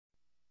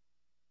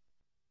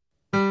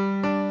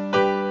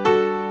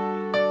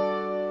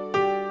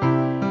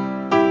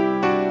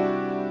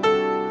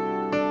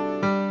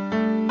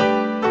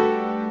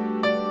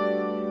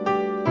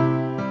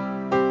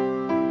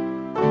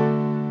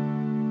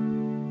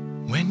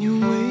When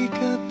you wake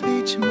up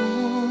each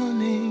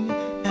morning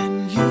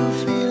and you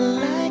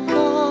feel like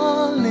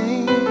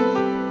calling,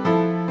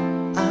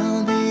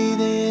 I'll be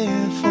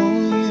there for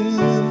you.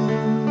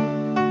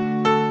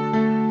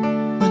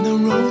 When the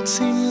road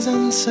seems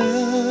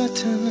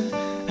uncertain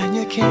and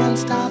you can't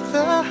stop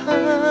the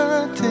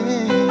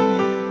hurting,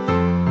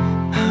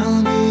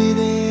 I'll be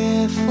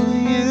there for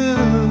you.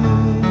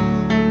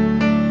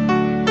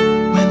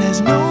 When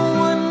there's no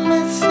one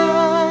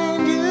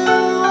beside you,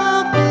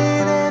 I'll be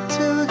there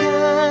to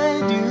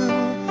guide you,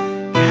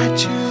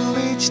 catch you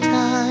each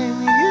time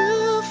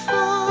you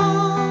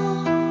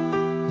fall.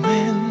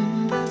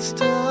 When the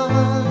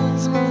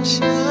stars won't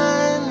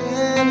shine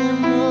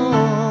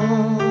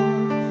anymore,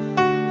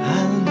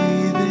 I'll be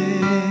there.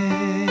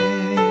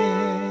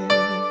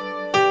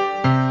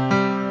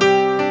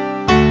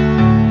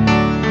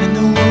 When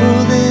the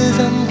world is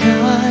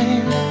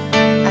unkind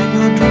and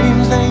your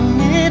dreams they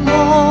need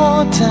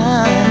more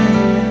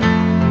time,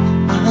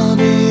 I'll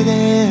be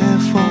there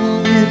for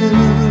you.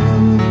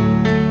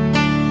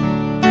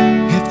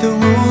 If the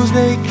rules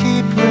they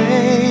keep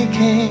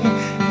breaking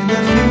and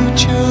the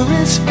future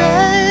is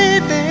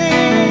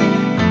fading,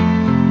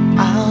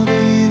 I'll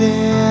be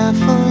there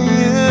for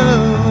you.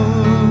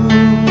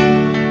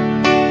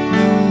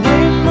 The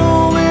rainbow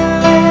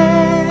will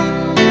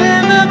end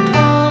in the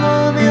palm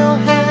of your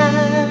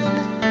hand.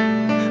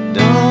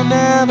 Don't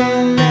ever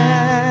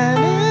let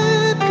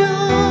it go.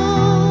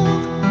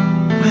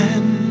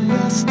 When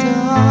the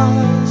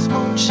stars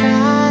won't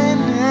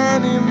shine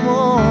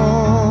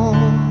anymore,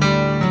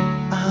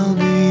 I'll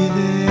be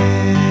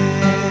there.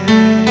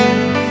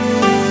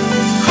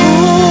 Who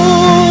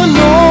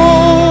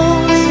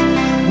knows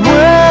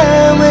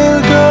where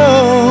we'll go?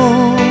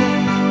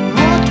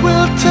 What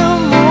will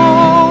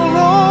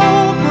tomorrow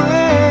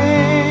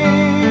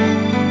bring?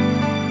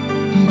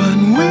 But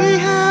we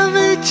have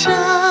each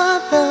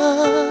other,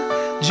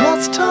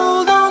 just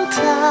hold on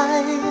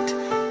tight.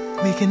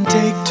 We can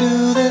take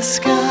to the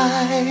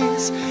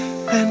skies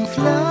and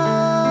fly.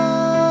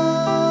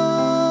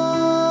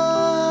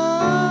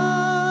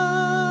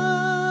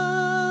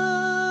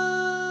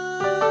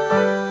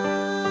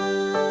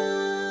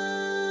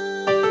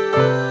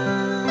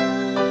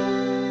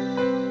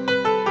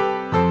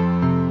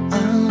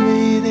 I'll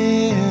be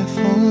there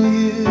for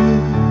you.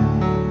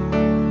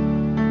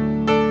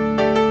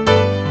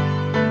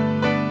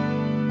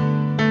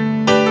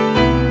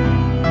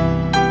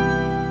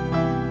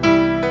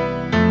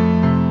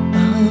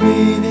 I'll be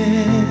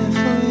there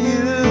for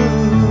you.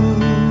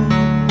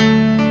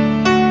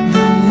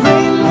 The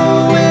rainbow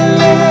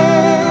will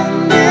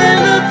end in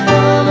the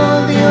palm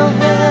of your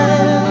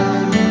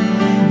hand.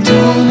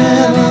 Don't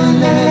ever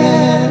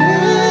let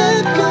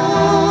it go.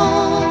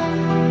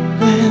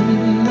 When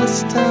the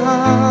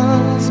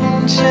stars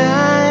won't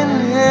shine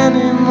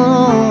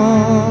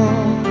anymore,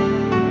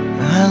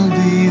 I'll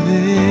be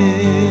there.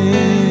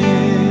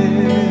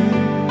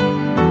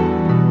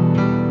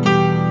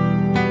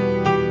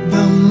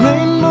 The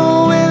rainbow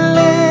will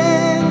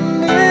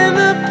end in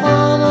the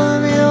palm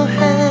of your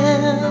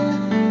hand.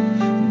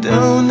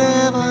 Don't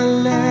ever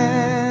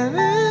let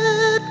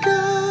it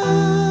go.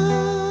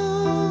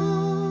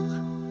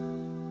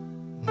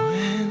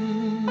 When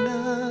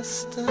the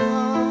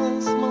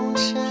stars won't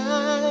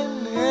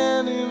shine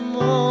anymore,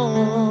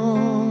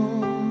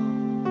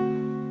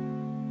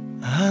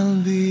 I'll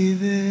be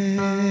there.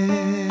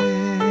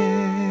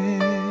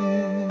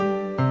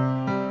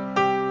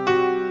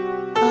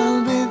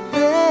 I'll be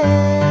there.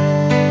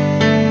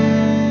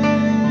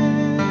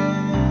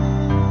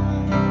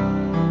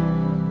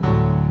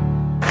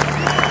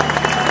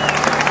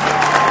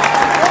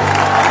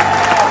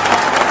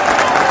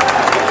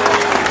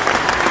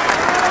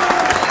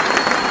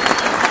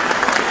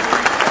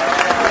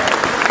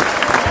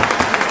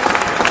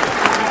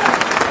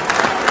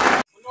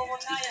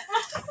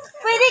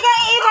 Pwede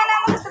kang iiba na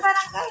mo sa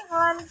barangay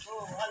hall.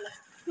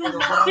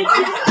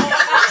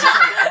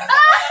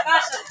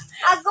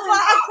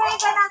 Ako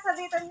iba na sa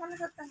dito ng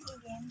sa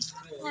tangigin.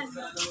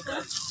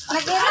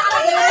 Nag-iba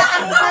na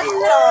kami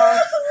tatlo.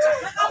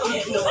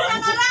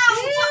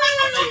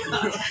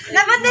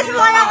 Nabatis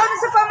mo lang ako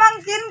sa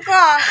pamangkin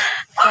ko.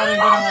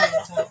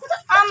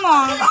 Amo.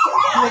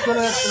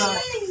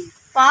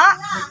 Pa?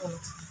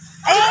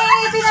 Ay,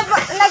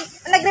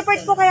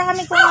 nag-report po kaya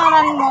kami kung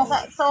ngaran mo.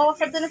 So,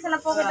 sa doon na sila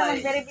po kita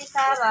mag-verify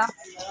Sara.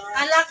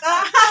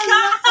 Alaka!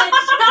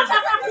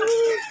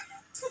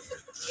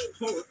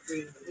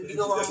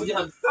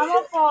 Amo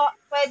po,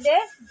 pwede?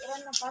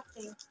 Diyan na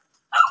pati.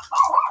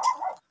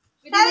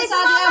 Sabi sa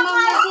mga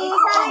mami,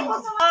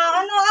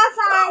 ano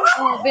asan?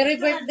 Oh, very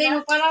birthday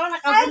mo pala,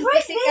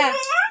 nakabuntis ka.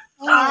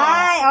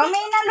 Ay,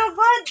 may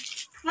nalugod.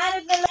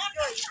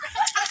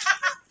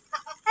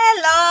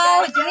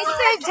 Hello,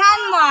 Mr.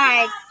 John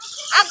Mark.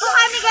 Ako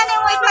kami ganun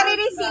mo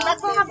ipare-receive.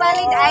 Ako nga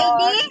valid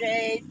ID.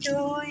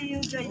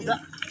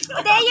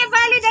 Uday, yung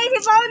valid ID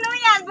pa ano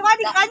yan. Buka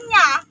di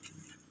kanya.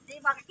 Di,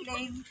 bakit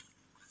claim?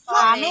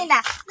 Amin na.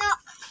 No,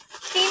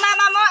 si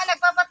mama mo,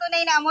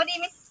 nagpapatunay na mo,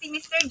 si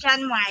Mr.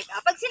 John Mark.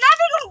 Pag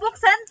sinabi kong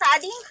buksan ta,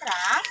 ading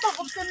trunk,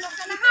 pabuksan mo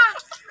ka na ha.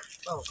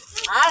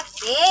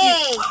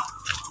 Okay.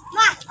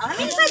 Ma,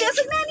 minsan,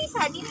 usog na,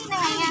 Nisa. Dito na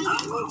nga yan.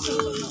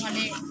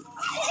 Okay.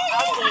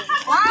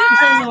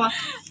 Wow.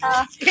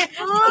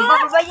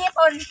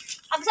 Babayiton.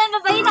 Ang saan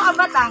babayi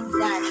nakabatang?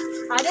 Yan.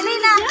 Dali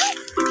na.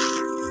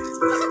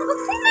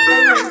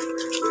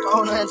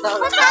 Oo na yan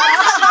tao.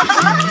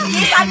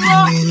 Lisan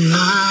mo.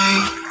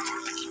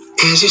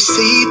 As you're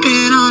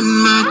sleeping on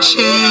my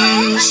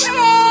chest,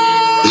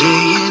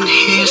 laying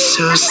here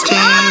so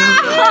still,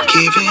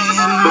 giving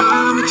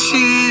mom a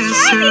chance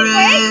to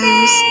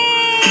rest,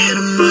 and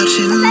I'm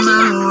watching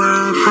my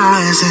world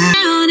rising.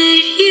 Down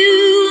at you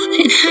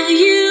and how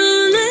you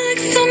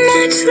look so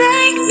much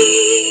like me,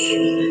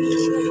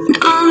 and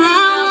all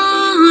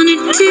I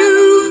wanna do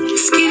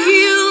is give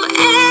you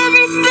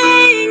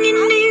everything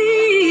you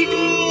need.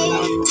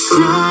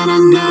 Son, I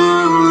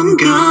know I'm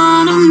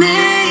gonna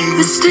make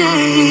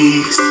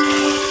mistakes.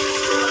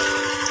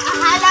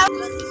 I don't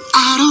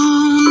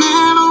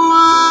ever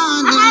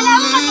wanna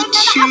let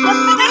you go.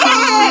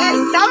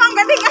 Tamang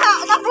gating ka.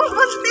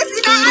 Napubuntis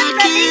ina ang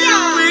dali niya.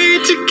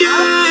 Wait to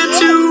get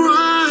to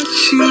watch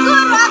you Siguro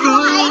ako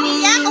grow. ay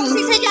niya kung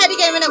si Sayo di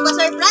kayo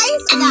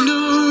nagpa-surprise. And no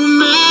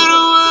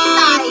matter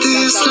what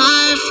this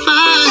life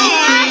might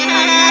bring,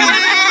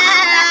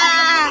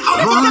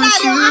 I want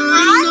you to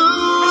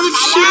know that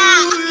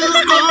you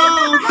will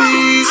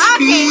always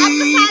Okay, at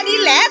be. sa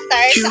ating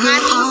letter You sa will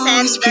ating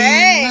always be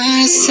sender.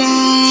 my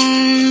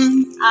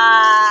son.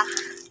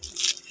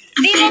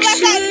 Di mo ba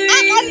sa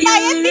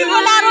antayan, di mo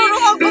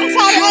narurungog kung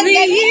saan ang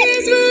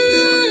galit.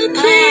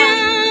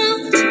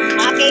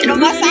 Okay,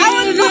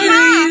 lumasawag mo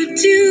ha.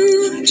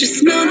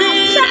 Just know that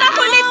Sa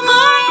Makulit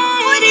Kong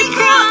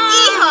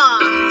UNICOHIJO.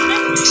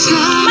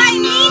 May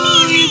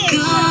minime.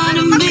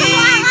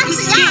 Magkamuangan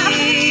sila.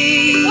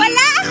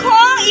 Wala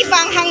akong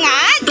ibang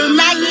hangad.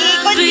 Lagi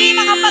kundi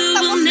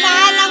makapagtapos na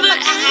ng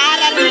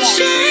pag-aaral mo.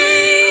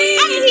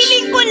 Ang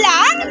hiling ko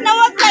lang na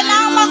huwag ka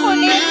nang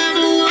makulit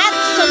at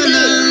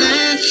sutil.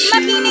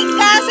 Makinig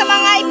ka sa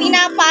mga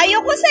ipinapayo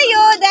ko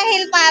sa'yo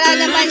dahil para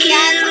naman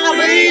yan sa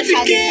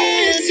kabutihan mo.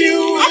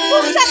 At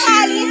kung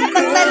sakali sa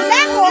pagtanda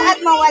ko at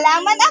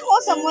mawala man ako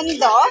sa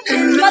mundo,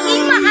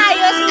 maging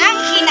maayos ang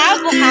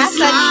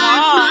kinabukasan mo.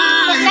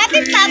 Huwag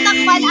natin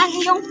tatakpan ang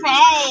iyong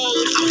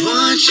face. I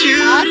want you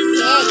to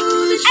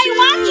Okay. I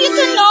want you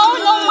to know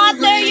no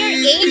matter your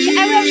age,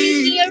 I will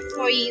be here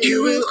for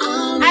you.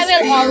 I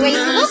will always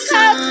look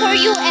out for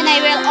you and I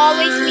will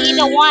always be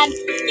the one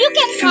you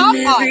can count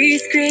on.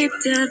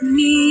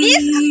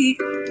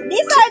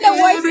 These are the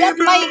words that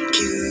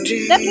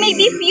may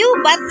be few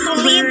but to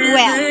live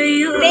well.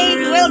 They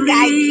will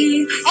guide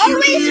you.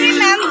 Always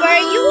remember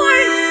you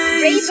are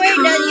braver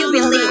than you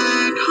believe,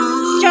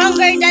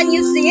 stronger than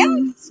you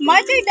seem,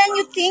 smarter than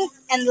you think,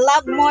 and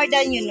love more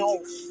than you know.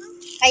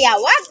 Kaya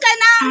wag ka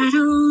nang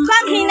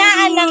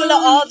panghinaan ng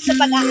loob sa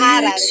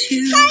pag-aaral.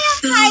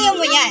 Kaya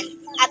mo yan.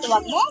 At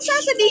wag mong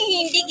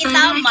sasabihin hindi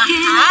kita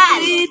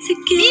mahal.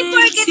 Di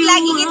porket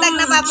lagi kitang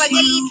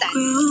napapagalitan.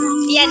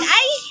 Yan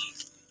ay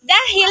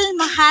dahil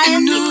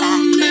mahal kita.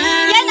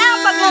 Yan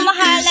ang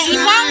pagmamahal ng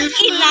isang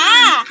ina.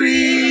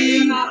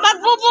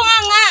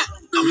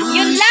 Pagbubunganga.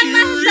 Yun lang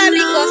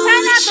masasabi ko.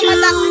 Sana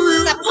tumatak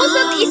sa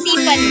puso't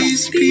isipan mo.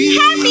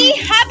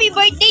 Happy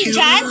birthday,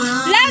 John.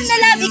 Love na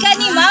love ka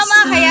ni Mama.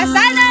 Kaya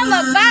sana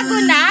magbago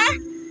na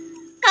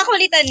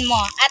kakulitan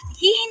mo. At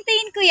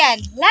hihintayin ko yan.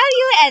 Love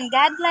you and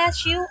God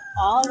bless you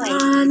always.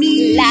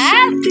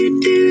 Love,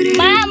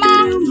 Mama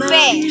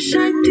Fhe.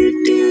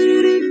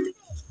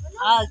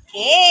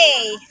 Okay.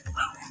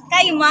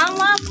 Kay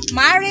Mama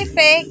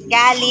Fhe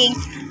galing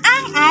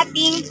ang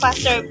ating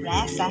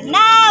pasurpresa.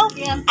 Now,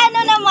 ano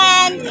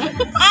naman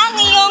ang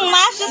iyong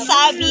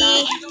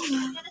masasabi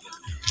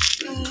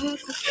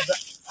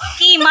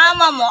kay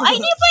Mama mo? Ay,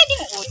 di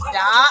pwedeng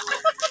uda.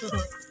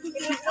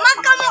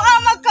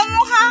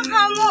 Magkamukha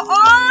ka mo,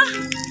 oh.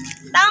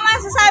 Tama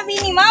sasabi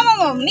ni Mama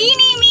mo,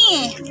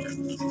 minime.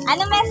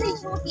 Ano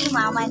message mo kay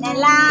Mama na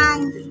lang?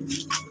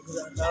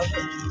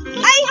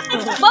 Ay,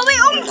 bawi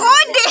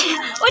ungkod eh.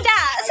 Uda,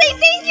 say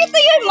thank you to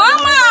your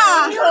Mama.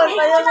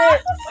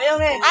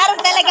 Araw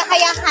talaga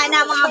kaya ka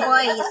na mga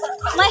boys.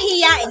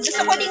 Mahiyain.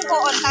 Gusto ko din ko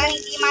onta,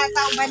 hindi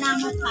matao ba na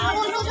mukha.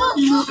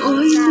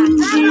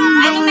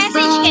 Ano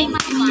message kay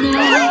Mama?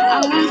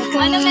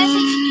 Ano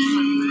message kay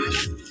Mama?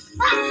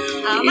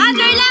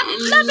 Mother love,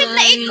 lapit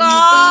na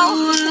ikaw.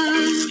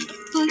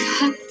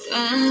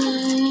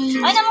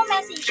 Ano mo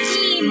message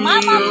kay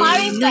Mama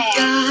Fhe?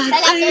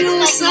 Talagang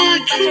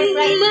pa-surprise ka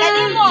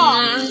din mo.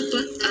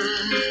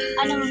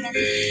 Ano mo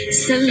message?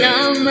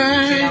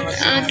 Salamat,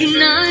 aking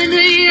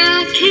nanay,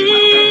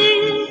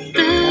 aking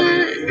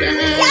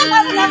tatay.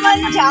 Yakap naman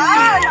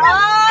dyan!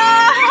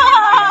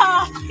 Oh!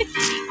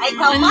 Ay,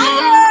 Mother!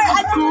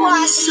 Ano po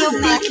ang iyong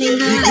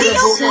message? Sa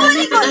iyong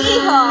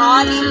UNICOHIJO,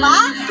 di ba?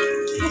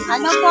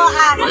 Ano po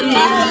ang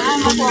message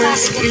mo po?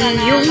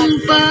 Iyong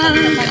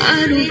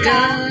pag-aruga.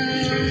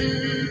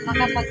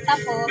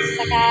 makapagtapos,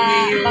 saka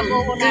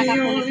bago ko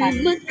nakakulitan.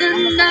 19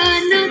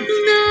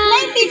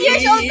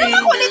 years old na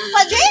makulit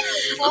pa din.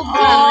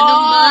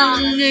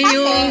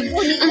 Kasi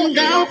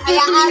uli-uli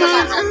kaya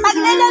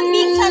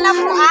paglalambing sa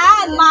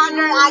lapuan,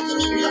 mother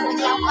aging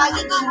yung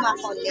pagiging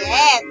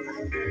makulit.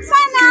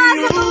 Sana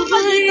sa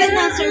pagpagitan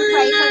ng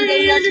surprise on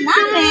the wheels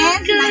namin,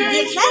 ng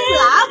gifts and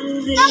love,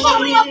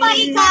 nakuha pa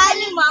ika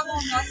ni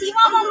Mama mo. Si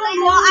Mama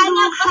mo ay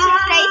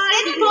nagpa-surprise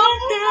din mo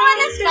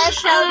na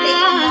special day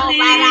mo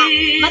para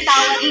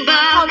matawad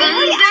mo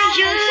kami.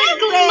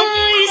 Siyempre,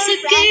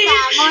 surprise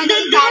mo na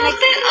ika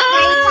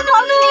nag-surprise sa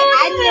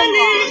kumpleanyo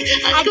mo.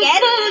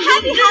 Again,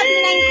 happy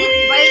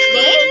 19th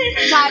birthday,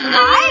 John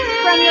Mark,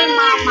 from your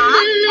mama,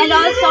 and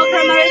also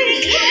from our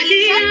team,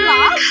 gifts and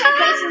love,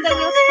 surprise on the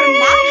wheels from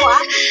NABUA,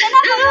 na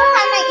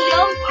nakuha na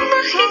iyong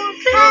mahal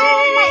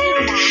na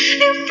ina.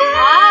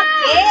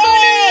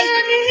 Okay!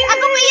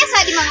 Ako pa iya sa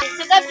di mga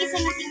sugab isa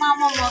na si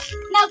mama mo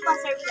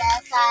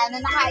nagpa-surprise na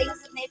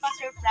nakaisip na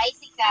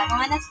ipa-surprise ka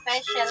mga na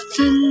special day.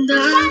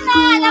 Sana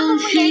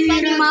nakuha ka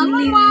ni mama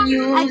mo.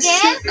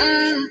 Again,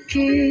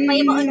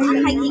 may maunong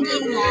ang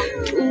hagigin mo.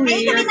 Ay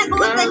kami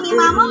nag-uutan ni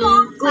mama mo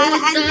para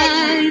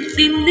andyan.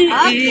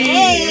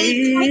 Okay!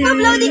 May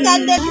kablaw di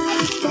candle.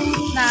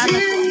 Na ano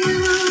po?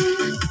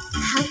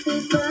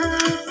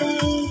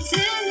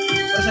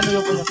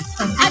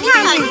 Ano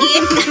yung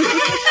gift?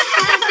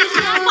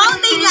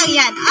 Fountain lang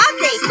yan.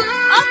 Okay.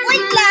 Oh,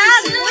 wait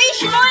lang.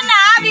 Wish muna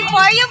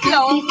before you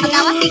blow.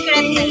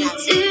 Pagkaka-secret na lang.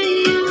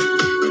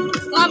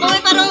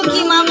 Mabawin parang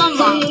kay mama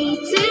mo.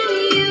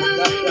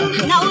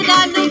 Nauna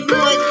doon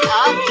good.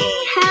 Okay.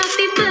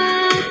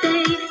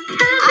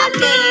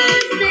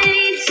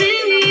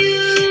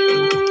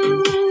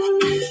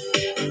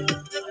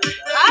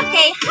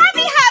 Okay.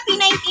 Happy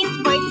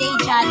 19th birthday,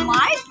 John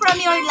Mark, from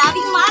your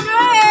loving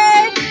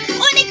mother.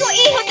 Unico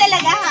Ijo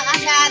talaga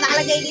kasi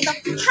nakalagay dito.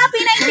 Happy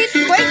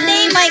 19th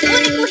birthday, my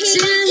Unico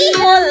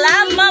Ijo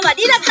la mama.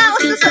 Di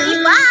nagtaos na sa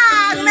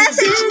ibang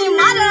message ni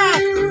mother.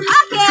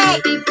 Okay.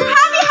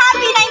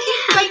 Happy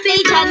 19th birthday,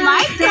 John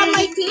Mark, from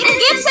my team.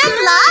 Gifts and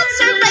love,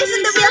 surprise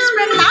on the wheels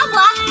from